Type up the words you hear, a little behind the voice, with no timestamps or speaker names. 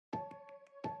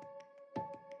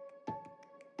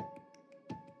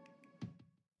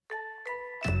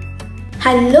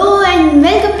Hello and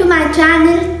welcome to my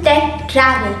channel Tech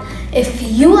Travel. If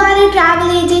you are a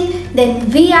travel agent, then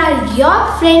we are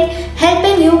your friend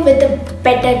helping you with the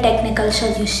better technical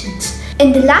solutions.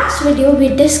 In the last video, we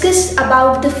discussed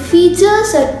about the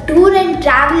features a tour and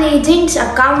travel agent's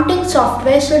accounting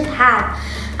software should have.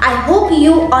 I hope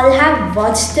you all have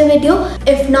watched the video.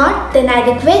 If not, then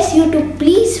I request you to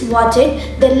please watch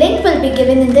it. The link will be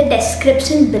given in the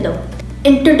description below.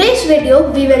 In today's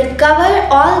video, we will cover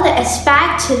all the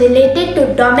aspects related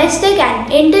to domestic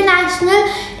and international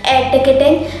air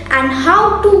ticketing and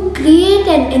how to create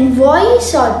an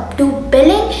invoice or do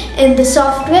billing in the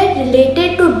software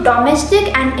related to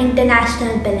domestic and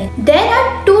international billing. There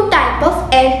are two types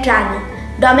of air travel: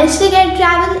 domestic air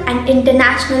travel and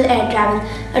international air travel.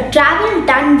 A travel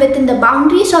done within the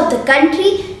boundaries of the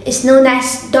country is known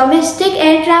as domestic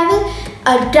air travel.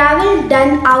 A travel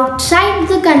done outside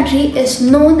the country is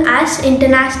known as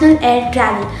international air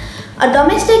travel. A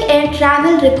domestic air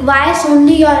travel requires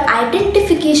only your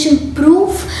identification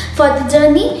proof for the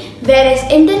journey, whereas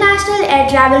international air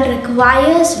travel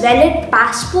requires valid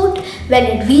passport,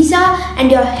 valid visa,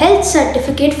 and your health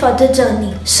certificate for the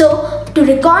journey. So, to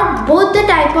record both the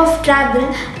type of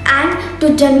travel and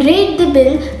to generate the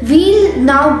bill, we'll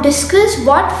now discuss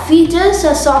what features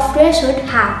a software should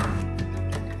have.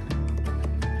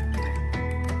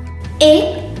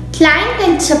 A. Client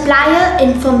and supplier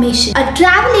information. A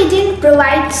travel agent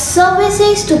provides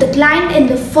services to the client in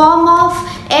the form of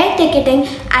air ticketing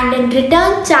and in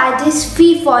return charges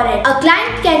fee for it. A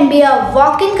client can be a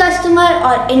walk-in customer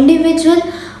or individual,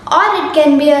 or it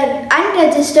can be an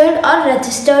unregistered or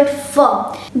registered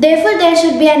firm. Therefore, there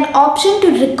should be an option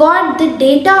to record the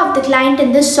data of the client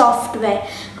in the software.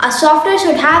 A software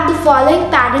should have the following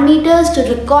parameters to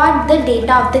record the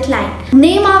data of the client: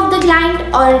 name of the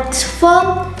client or its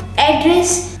firm,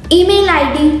 address, email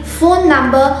ID, phone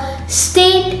number,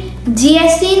 state,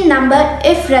 GST number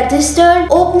if registered,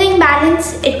 opening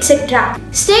balance, etc.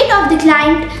 State of the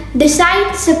client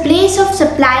decides the place of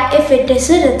supply if it is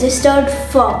a registered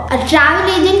firm. A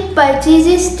travel agent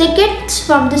purchases tickets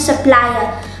from the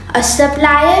supplier. A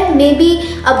supplier may be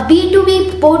a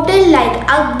B2B portal like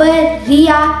Akbar,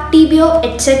 Ria, TBO,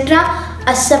 etc.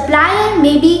 A supplier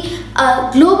may be a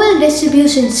global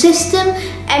distribution system,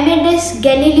 Amadeus,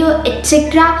 Galileo,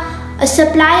 etc. A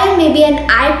supplier may be an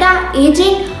ITA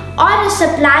agent, or a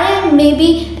supplier may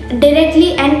be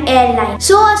directly an airline.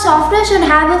 So a software should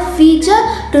have a feature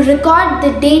to record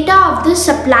the data of the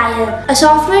supplier. A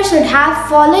software should have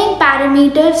following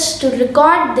parameters to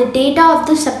record the data of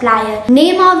the supplier: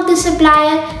 name of the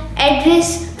supplier,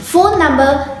 address, phone number,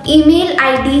 email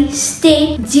ID,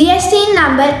 state, GST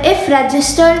number if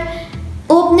registered,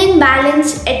 opening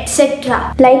balance,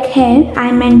 etc. Like here, I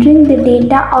am entering the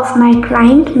data of my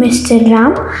client Mr.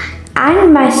 Ram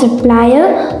and my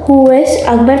supplier who is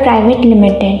Akbar Private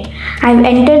Limited. I've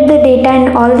entered the data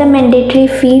in all the mandatory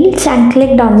fields and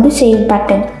clicked on the save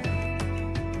button.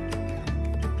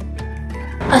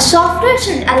 A software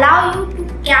should allow you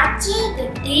to capture the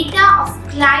data of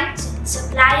clients and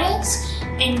suppliers,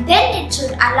 and then it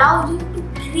should allow you to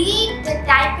create the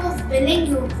type of billing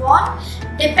you want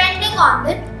depending on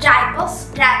the type of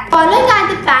travel. Following are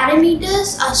the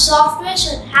parameters a software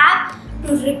should have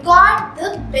to record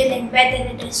the billing, whether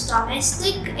it is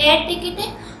domestic air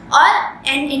ticketing or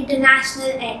an international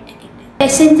air ticketing.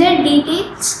 Passenger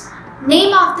details: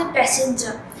 name of the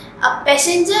passenger. A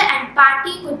passenger and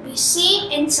party could be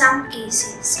same in some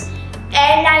cases.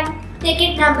 Airline,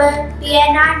 ticket number,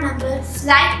 PNR number,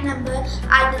 flight number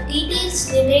are the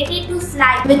details related to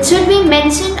flight which should be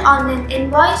mentioned on an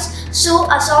invoice, so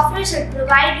a software should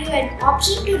provide you an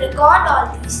option to record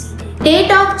all these details.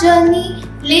 Date of journey,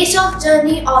 place of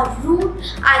journey or route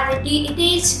are the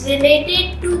details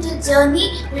related to the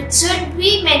journey which should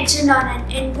be mentioned on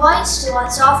an invoice, so a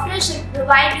software should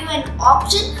provide you an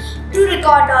option to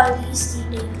record all these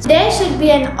details. There should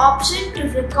be an option to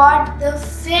record the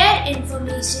fare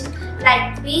information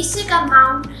like basic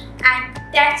amount and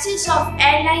taxes of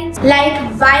airlines like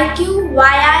YQ,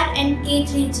 YR and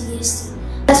K3 GST.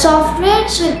 The software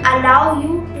should allow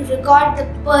you to record the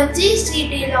purchase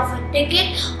detail of a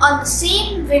ticket on the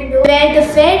same window where the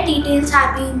fare details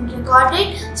have been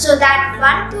recorded, so that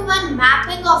one-to-one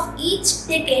mapping of each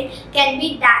ticket can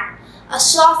be done. A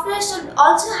software should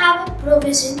also have a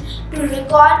provision to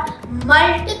record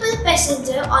multiple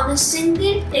passengers on a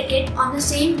single ticket on the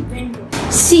same window.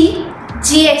 C.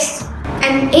 GST.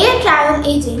 An air travel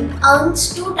agent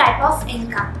earns two types of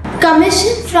income: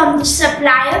 commission from the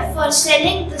supplier for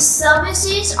selling the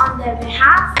services on their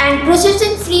behalf, and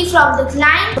processing fee from the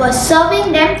client for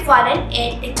serving them for an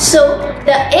air ticket. So,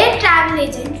 the air travel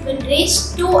agent will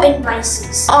raise two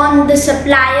invoices on the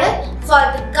supplier for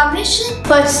the commission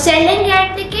for selling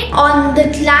air ticket, on the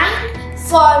client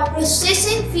for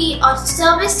processing fee or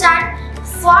service charge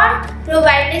for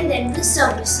providing them the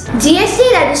service.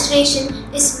 GST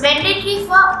registration is mandatory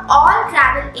for all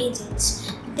travel agents.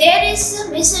 There is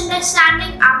a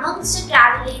misunderstanding amongst the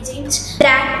travel agents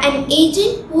that an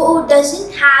agent who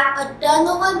doesn't have a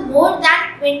turnover more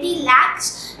than 20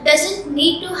 lakhs doesn't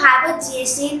need to have a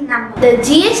GST number. The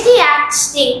GST Act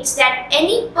states that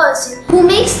any person who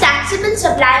makes taxable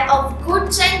supply of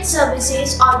goods and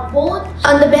services or both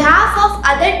on the behalf of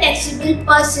other taxable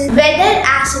persons, whether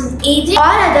as an agent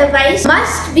or otherwise,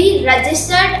 must be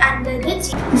registered under the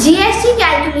GST.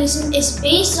 Calculation is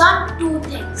based on two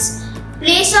things: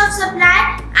 place of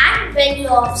supply and value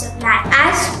of supply.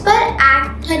 As per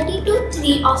Act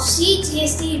 32(3) of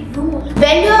CGST rule,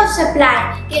 value of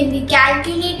supply can be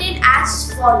calculated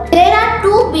as follows. There are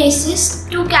two bases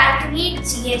to calculate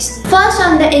GST. First,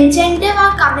 on the incentive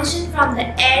or commission from the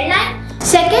airline.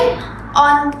 Second,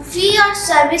 on fee or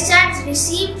service charge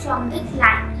received from the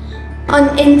client.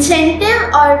 On incentive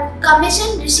or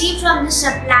commission received from the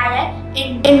supplier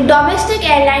in domestic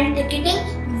airline ticketing,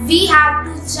 we have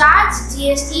to charge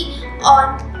GST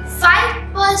on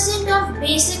 5% of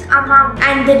basic amount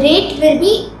and the rate will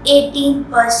be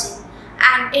 18%.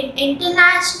 And in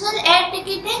international air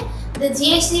ticketing, the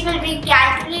GST will be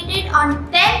calculated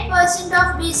on 10%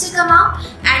 of basic amount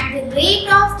and the rate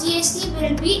of GST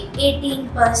will be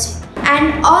 18%.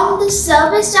 And on the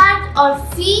service charge or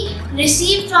fee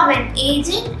received from an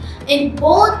agent, in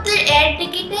both the air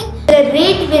ticketing, the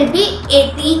rate will be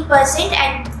 18%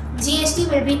 and GST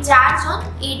will be charged on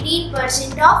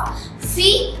 18% of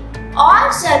fee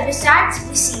or service charge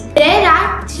received. There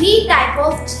are three types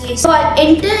of GST. For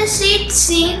interstate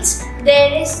sales,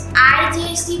 there is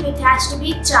IGST which has to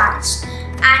be charged,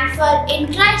 and for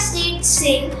intrastate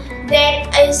sale, there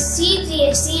is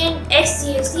CGST and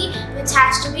SGST which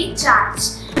has to be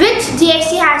charged. Which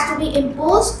GST has to be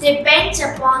imposed depends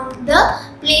upon the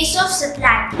place of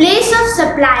supply. Place of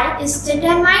supply is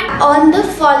determined on the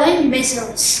following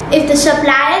measures. If the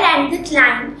supplier and the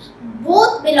client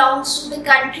both belongs to the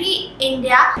country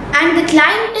India and the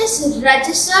client is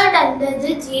registered under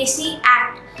the GST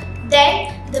Act,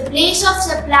 then the place of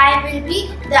supply will be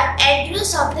the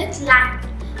address of the client.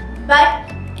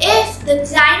 But if the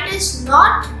client is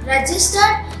not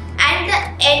registered and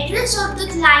the address of the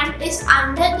client is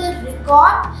under the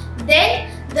record, then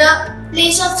the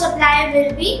place of supply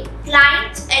will be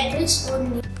client's address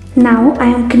only. Now I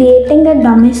am creating a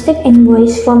domestic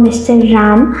invoice for Mr.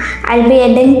 Ram. I'll be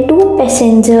adding 2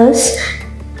 passengers.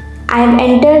 I have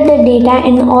entered the data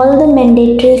in all the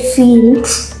mandatory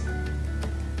fields.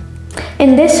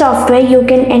 In this software, you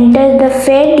can enter the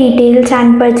fare details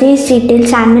and purchase details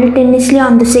simultaneously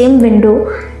on the same window.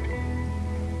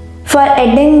 For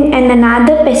adding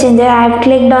another passenger, I have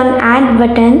clicked on Add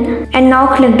button and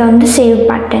now clicked on the Save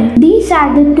button. These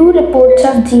are the 2 reports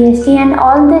of GST, and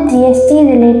all the GST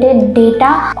related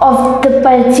data of the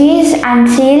purchase and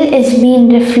sale is being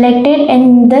reflected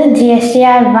in the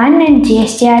GSTR1 and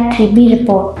GSTR3B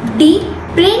report. D.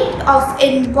 Print of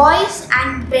invoice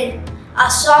and bill. A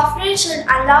software should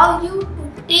allow you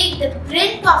to take the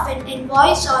print of an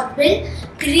invoice or bill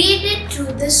created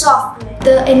through the software.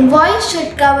 The invoice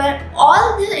should cover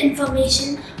all the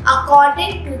information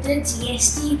according to the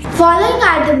GST. Following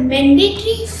are the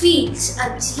mandatory fields a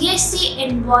GST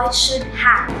invoice should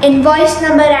have: invoice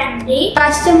number and date,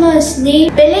 customer's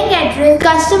name, billing address,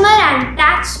 customer and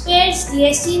taxpayer's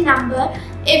GST number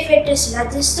if it is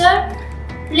registered,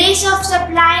 place of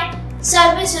supply,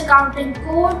 service accounting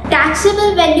code,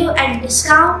 taxable value and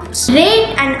discounts,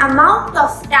 rate and amount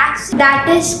of tax, that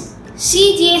is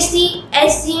CGST,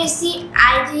 SGST,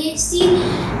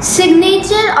 IGST,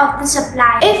 signature of the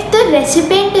supplier. If the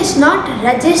recipient is not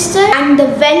registered and the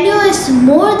value is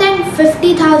more than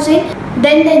 50,000,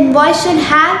 then the invoice should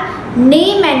have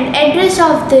name and address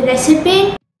of the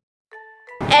recipient,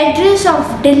 address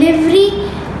of delivery,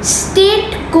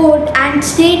 state code and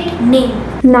state name.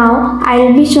 Now I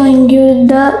will be showing you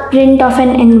the print of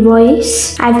an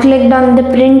invoice. I've clicked on the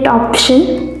print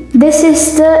option. This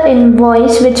is the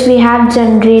invoice which we have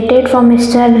generated for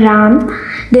Mr. Ram.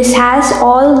 This has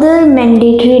all the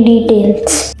mandatory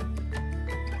details.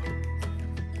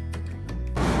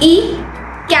 E.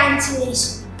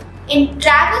 Cancellation. In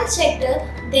travel sector,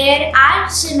 there are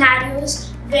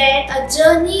scenarios where a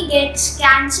journey gets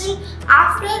cancelled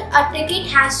after a ticket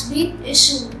has been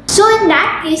issued. So in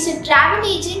that case, a travel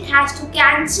agent has to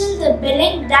cancel the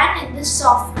billing done in the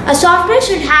software. A software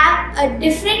should have a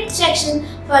different section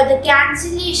for the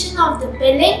cancellation of the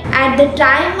billing. At the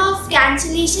time of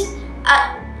cancellation,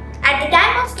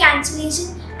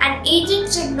 an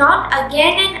agent should not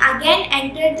again and again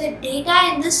enter the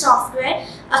data in the software.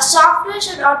 A software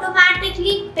should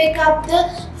automatically pick up the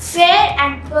fare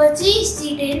and purchase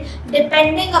detail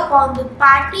depending upon the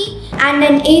party, and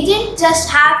an agent just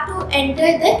have to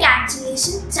enter the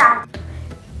cancellation charge.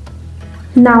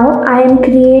 Now I am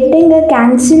creating a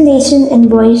cancellation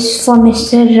invoice for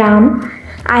Mr. Ram.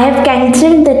 I have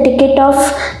cancelled the ticket of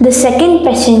the second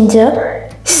passenger.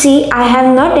 See, I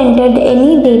have not entered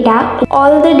any data.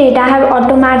 All the data have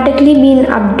automatically been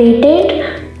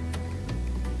updated.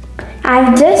 I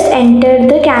have just entered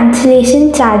the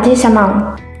cancellation charges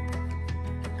amount.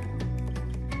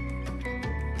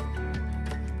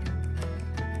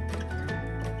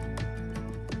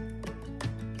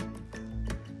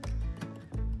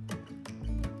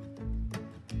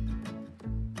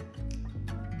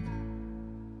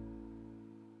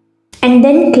 And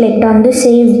then clicked on the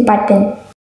save button.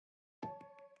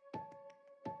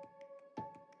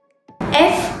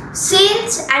 F.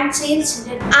 Sales and sales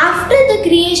return. After the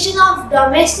creation of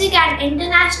domestic and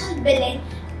international billing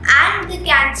and the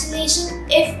cancellation,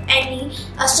 if any,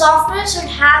 a software should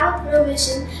have a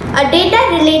provision. A data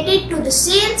related to the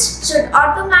sales should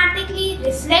automatically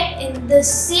reflect in the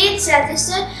sales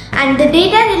register, and the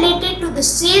data related to the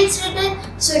sales return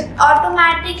should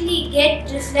automatically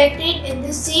get reflected in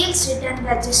the sales return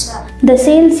register. The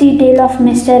sales detail of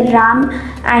Mr. Ram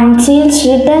and sales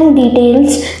return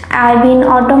details are being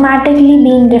automatically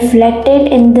being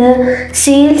reflected in the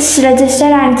sales register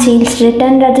and sales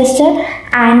return register,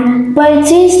 and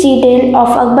purchase detail of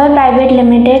Akbar Private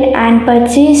Limited and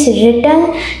purchase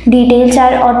return details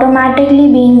are automatically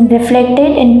being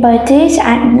reflected in purchase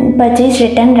and purchase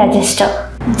return register.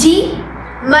 G.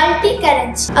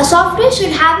 Multi-currency. A software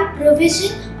should have a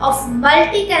provision of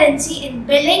multi-currency in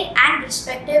billing and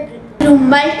respective return. Through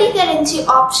multi-currency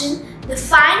option, the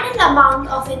final amount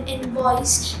of an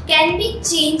invoice can be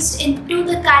changed into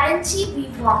the currency we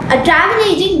want. A travel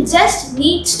agent just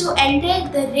needs to enter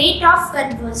the rate of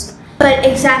conversion. For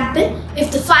example,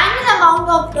 if the final amount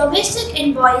of domestic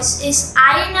invoice is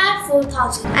INR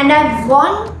 4,000 and I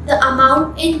want the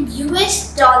amount in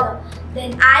US dollar,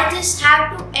 then I just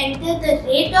have to enter the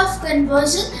rate of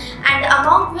conversion and the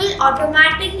amount will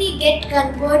automatically get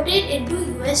converted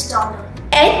into US dollar.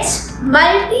 H.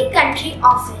 Multi-country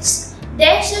office.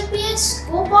 There should be a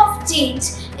scope of change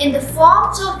in the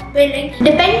forms of billing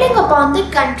depending upon the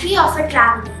country of a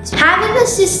travel agent. Having a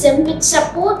system which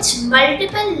supports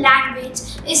multiple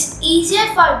languages is easier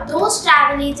for those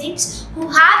travel agents who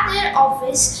have their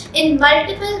office in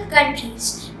multiple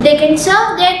countries. They can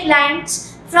serve their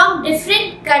clients from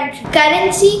different countries.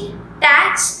 Currency,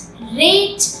 tax,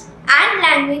 rates, and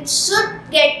language should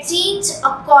get changed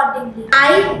accordingly.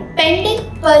 I. Pending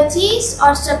purchase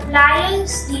or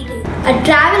supplier's detail. A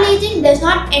travel agent does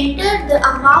not enter the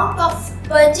amount of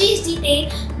purchase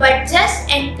detail but just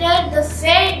enter the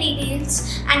fare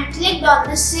details and clicked on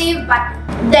the save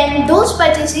button. Then those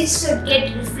purchases should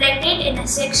get reflected in a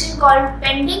section called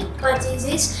pending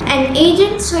purchases, and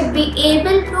agents should be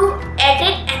able to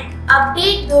edit and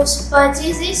update those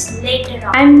purchases later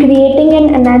on. I am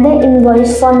creating another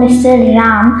invoice for Mr.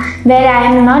 Ram where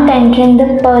I am not entering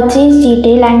the purchase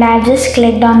detail and I have just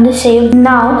clicked on the save.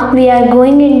 Now we are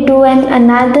going into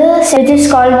another which is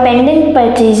called pending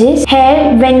purchases.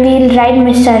 Here when we will write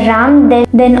Mr. Ram,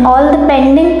 then all the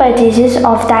pending purchases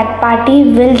of that party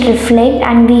will reflect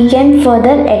and we can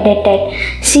further edit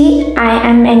it. See, I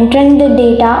am entering the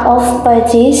data of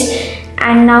purchase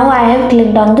and now I have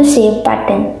clicked on the save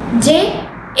button. J.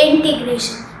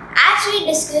 Integration. As we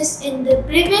discussed in the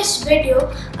previous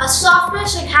video, a software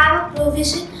should have a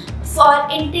provision for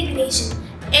integration.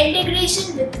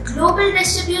 Integration with global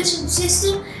distribution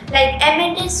system like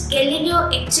M&S, Galileo,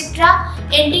 etc.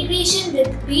 Integration with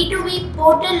B2B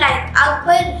portal like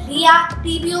Akbar, Ria,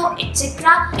 TBO,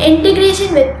 etc.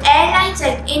 Integration with airlines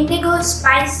like Indigo,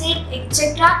 SpiceJet,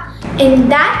 etc. In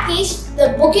that case,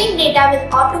 the booking data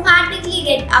will automatically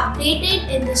get updated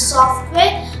in the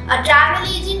software. A travel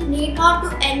agent need not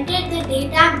to enter the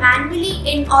data manually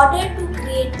in order to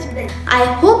create the bill. I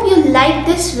hope you liked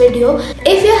this video.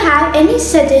 If you have any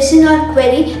suggestion or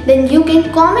query, then you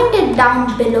can comment it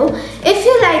down below. If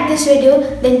you like this video,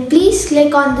 then please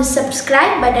click on the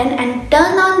subscribe button and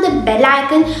turn on the bell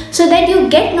icon so that you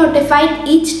get notified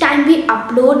each time we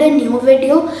upload a new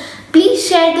video. Please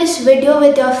share this video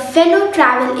with your fellow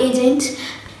travel agents,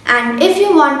 and if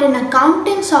you want an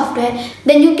accounting software,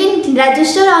 then you can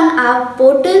register on our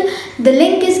portal. The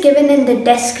link is given in the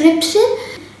description.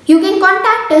 You can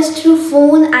contact us through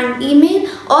phone and email.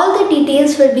 All the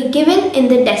details will be given in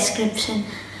the description.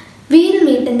 We'll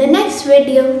meet in the next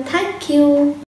video. Thank you.